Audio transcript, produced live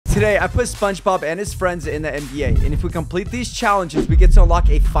Today, I put SpongeBob and his friends in the NBA, and if we complete these challenges, we get to unlock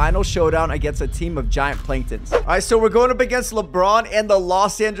a final showdown against a team of Giant Planktons. All right, so we're going up against LeBron and the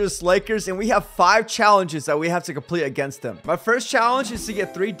Los Angeles Lakers, and we have 5 challenges that we have to complete against them. My first challenge is to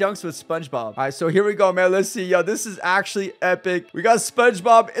get 3 dunks with SpongeBob. All right, so here we go, man. Let's see. Yo, this is actually epic. We got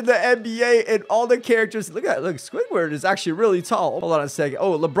SpongeBob in the NBA and all the characters. Look at that. Look, Squidward is actually really tall. Hold on a second.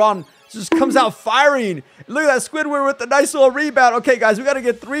 Oh, LeBron just comes out firing. Look at that Squidward with the nice little rebound. Okay, guys, we got to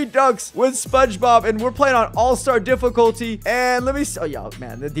get 3 dunks with SpongeBob, and we're playing on all-star difficulty. And let me see. Oh, yo,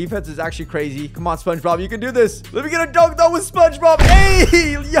 man, the defense is actually crazy. Come on, SpongeBob, you can do this. Let me get a dunk, though, with SpongeBob.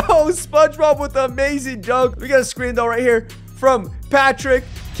 Hey, yo, SpongeBob with the amazing dunk. We got a screen, though, right here from Patrick.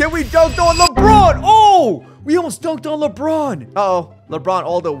 Can we dunk, though, on LeBron? Oh, we almost dunked on LeBron. Uh-oh. LeBron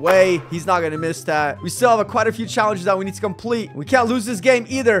all the way. He's not going to miss that. We still have quite a few challenges that we need to complete. We can't lose this game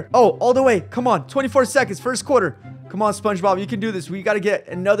either. Oh, all the way. Come on. 24 seconds. First quarter. Come on, SpongeBob. You can do this. We got to get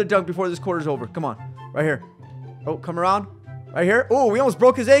another dunk before this quarter's over. Come on. Right here. Oh, come around. Right here. Oh, we almost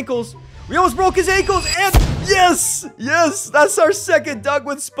broke his ankles. We almost broke his ankles. And yes. Yes. That's our second dunk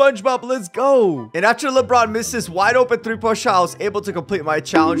with SpongeBob. Let's go. And after LeBron missed this wide open 3-point shot, I was able to complete my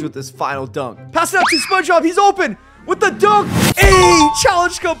challenge with this final dunk. Pass it up to SpongeBob. He's open. With the dunk. Hey,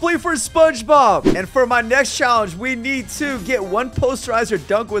 challenge complete for SpongeBob. And for my next challenge, we need to get 1 posterizer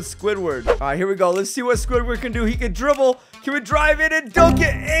dunk with Squidward. All right, here we go. Let's see what Squidward can do. He can dribble. Can we drive in and dunk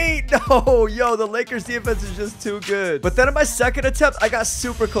it? 8. No, yo, the Lakers defense is just too good. But then in my second attempt, I got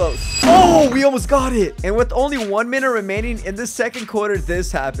super close. Oh, we almost got it. And with only 1 minute remaining in the second quarter,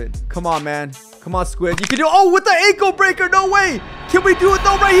 this happened. Come on, man. Come on, Squid. You can do it. Oh, with the ankle breaker. No way. Can we do it,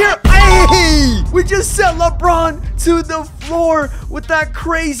 though, right here? Hey! We just sent LeBron to the floor with that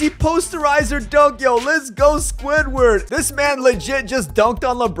crazy posterizer dunk. Yo, let's go, Squidward. This man legit just dunked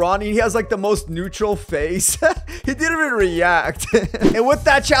on LeBron. He has, like, the most neutral face. He didn't even react. And with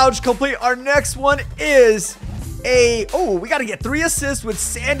that challenge complete, our next one is... we got to get 3 assists with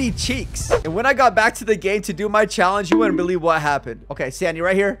Sandy Cheeks. And when I got back to the game to do my challenge, you wouldn't believe what happened. Okay, Sandy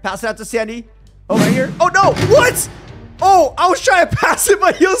right here. Pass it out to Sandy. Oh, right here. Oh, no. What? Oh, I was trying to pass it,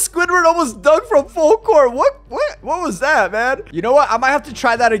 but Squidward almost dunked from full court. What was that, man? You know what? I might have to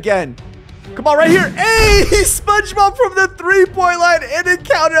try that again. Come on, right here. Hey, SpongeBob from the 3-point line, and it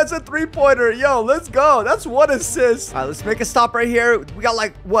counted as a 3-pointer. Yo, let's go. That's 1 assist. All right, let's make a stop right here. We got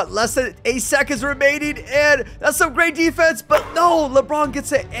like, what, less than 8 seconds remaining, and that's some great defense, but no, LeBron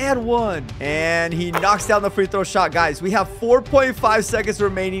gets it and 1. And he knocks down the free throw shot. Guys, we have 4.5 seconds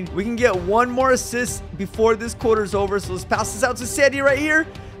remaining. We can get 1 more assist before this quarter's over, so let's pass this out to Sandy right here.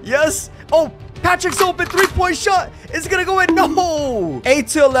 Yes. Oh, Patrick's open 3-point shot. It's gonna go in. No. 8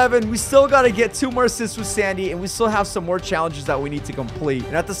 to 11. We still gotta get 2 more assists with Sandy, and we still have some more challenges that we need to complete.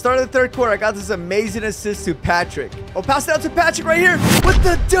 And at the start of the 3rd quarter, I got this amazing assist to Patrick. Oh, pass it out to Patrick right here with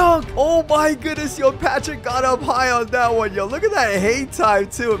the dunk. Oh my goodness, yo, Patrick got up high on that one. Yo, look at that hate time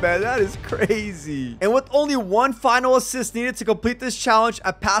too, man. That is crazy. And with only 1 final assist needed to complete this challenge,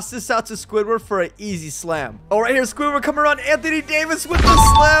 I passed this out to Squidward for an easy slam. Oh, right here, Squidward coming around Anthony Davis with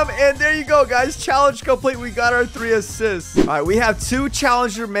the slam, and there you go, guys. Challenge complete. We got our 3 assists. All right, we have 2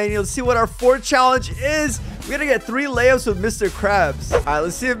 challenges remaining. Let's see what our 4th challenge is. We gotta get 3 layups with Mr. Krabs. All right,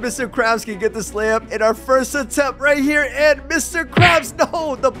 let's see if Mr. Krabs can get this layup in our first attempt right here. And Mr. Krabs,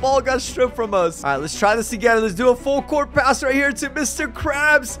 no, the ball got stripped from us. All right, let's try this again. Let's do a full court pass right here to Mr.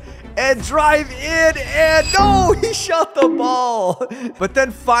 Krabs and drive in, and no, he shot the ball. But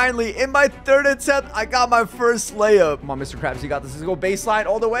then finally, in my 3rd attempt, I got my first layup. Come on, Mr. Krabs, you got this. Let's go baseline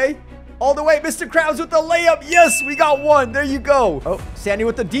all the way. All the way, Mr. Krabs with the layup. Yes, we got 1. There you go. Oh, Sandy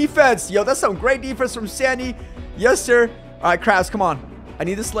with the defense. Yo, that's some great defense from Sandy. Yes, sir. All right, Krabs, come on. I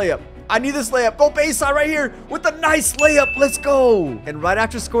need this layup. I need this layup. Go baseline right here with a nice layup. Let's go. And right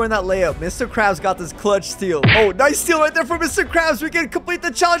after scoring that layup, Mr. Krabs got this clutch steal. Oh, nice steal right there from Mr. Krabs. We can complete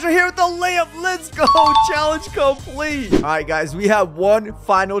the challenge right here with the layup. Let's go. Challenge complete. All right, guys, we have 1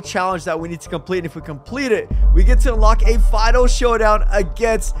 final challenge that we need to complete. And if we complete it, we get to unlock a final showdown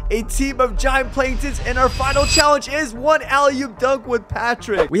against a team of Giant Planktons. And our final challenge is 1 alley-oop dunk with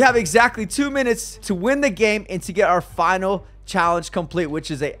Patrick. We have exactly 2 minutes to win the game and to get our final challenge complete, which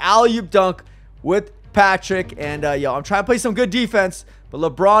is a alley-oop dunk with Patrick. And yo, I'm trying to play some good defense, but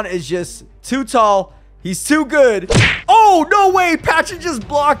LeBron is just too tall. He's too good. Oh, no way. Patrick just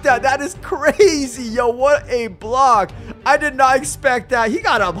blocked that. That is crazy. Yo, what a block. I did not expect that. He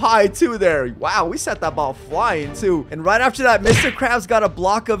got up high too there. Wow, we set that ball flying too. And right after that, Mr. Krabs got a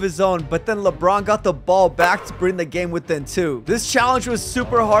block of his own, but then LeBron got the ball back to bring the game within 2. This challenge was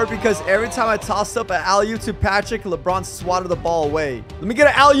super hard because every time I tossed up an alley-oop to Patrick, LeBron swatted the ball away. Let me get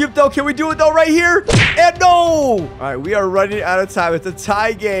an alley-oop though. Can we do it though right here? And no! All right, we are running out of time. It's a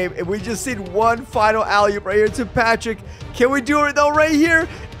tie game, and we just need one final alley-oop right here to Patrick. Can we do it though right here?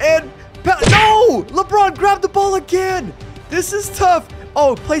 And no! LeBron grabbed the ball again. This is tough.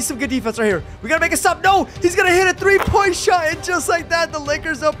 Oh, play some good defense right here. We gotta make a stop. No, he's gonna hit a 3-point shot, and just like that, the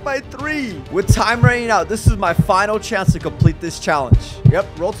Lakers up by 3. With time running out, this is my final chance to complete this challenge. Yep,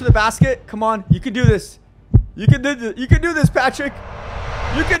 roll to the basket. Come on, you can do this. You can do this. You can do this, Patrick.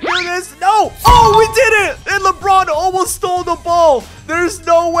 You can do this. No. Oh, we did it. And LeBron almost stole the ball. There's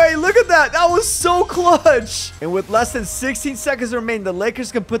no way. Look at that. That was so clutch. And with less than 16 seconds remaining, the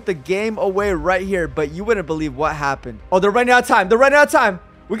Lakers can put the game away right here. But you wouldn't believe what happened. Oh, they're running out of time. They're running out of time.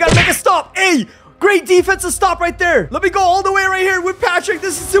 We got to make a stop. Hey, great defensive stop right there. Let me go all the way right here with Patrick.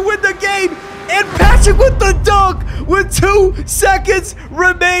 This is to win the game. And Patrick with the dunk with 2 seconds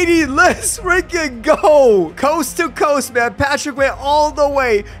remaining. Let's freaking go. Coast to coast, man. Patrick went all the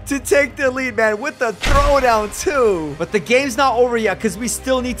way to take the lead, man, with the throwdown too. But the game's not over yet because we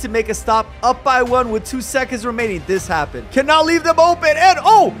still need to make a stop. Up by 1 with 2 seconds remaining. This happened. Cannot leave them open. And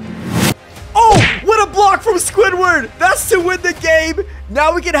oh, what a block from Squidward. That's to win the game.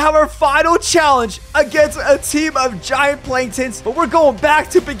 Now we can have our final challenge against a team of Giant Planktons. But we're going back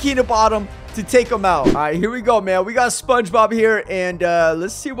to Bikini Bottom to take them out. All right, here we go, man. We got SpongeBob here, and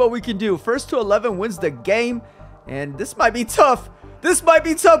let's see what we can do. First to 11 wins the game, and this might be tough. This might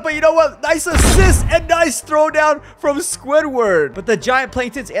be tough, but you know what? Nice assist and nice throwdown from Squidward. But the Giant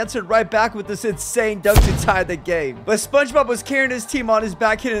Planktons answered right back with this insane dunk to tie the game. But SpongeBob was carrying his team on his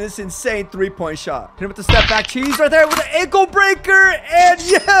back, hitting this insane 3-point shot. Hit him with the step back cheese right there with an ankle breaker, and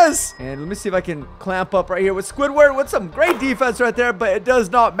yes! And let me see if I can clamp up right here with Squidward with some great defense right there, but it does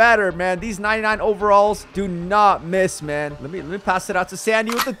not matter, man. These 99 overalls do not miss, man. Let me pass it out to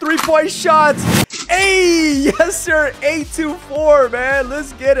Sandy with the 3-point shots. Hey, yes, sir. 8-4, man.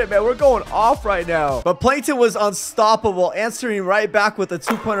 Let's get it, man. We're going off right now. But Plankton was unstoppable, answering right back with a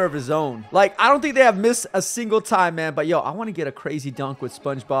 2-pointer of his own. Like, I don't think they have missed a single time, man. But, yo, I want to get a crazy dunk with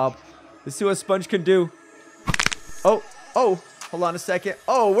SpongeBob. Let's see what Sponge can do. Oh, hold on a second.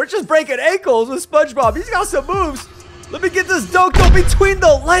 Oh, we're just breaking ankles with SpongeBob. He's got some moves. Let me get this dunk up between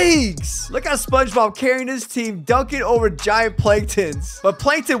the legs. Look at SpongeBob carrying his team, dunking over Giant Planktons. But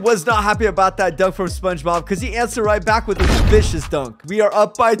Plankton was not happy about that dunk from SpongeBob because he answered right back with a vicious dunk. We are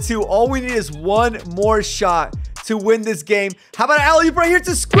up by 2. All we need is one more shot to win this game. How about an alley-oop right here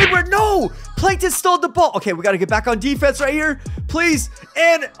to Squidward? No! Plankton stole the ball. Okay, we got to get back on defense right here. Please.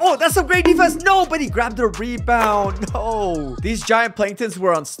 And, oh, that's some great defense. No, but he grabbed the rebound. No. These Giant Planktons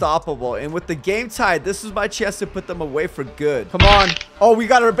were unstoppable. And with the game tied, this was my chance to put them away for good. Come on. Oh, we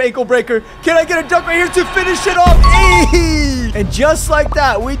got our ankle breaker. Can I get a dunk right here to finish it off? Hey! And just like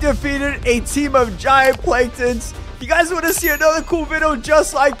that, we defeated a team of Giant Planktons. If you guys want to see another cool video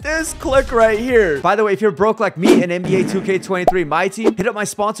just like this, click right here. By the way, if you're broke like me and NBA 2K23, my team, hit up my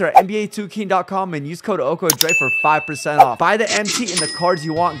sponsor at NBA2King.com and use code OkoDre for 5% off. Buy the MT and the cards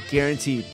you want, guaranteed.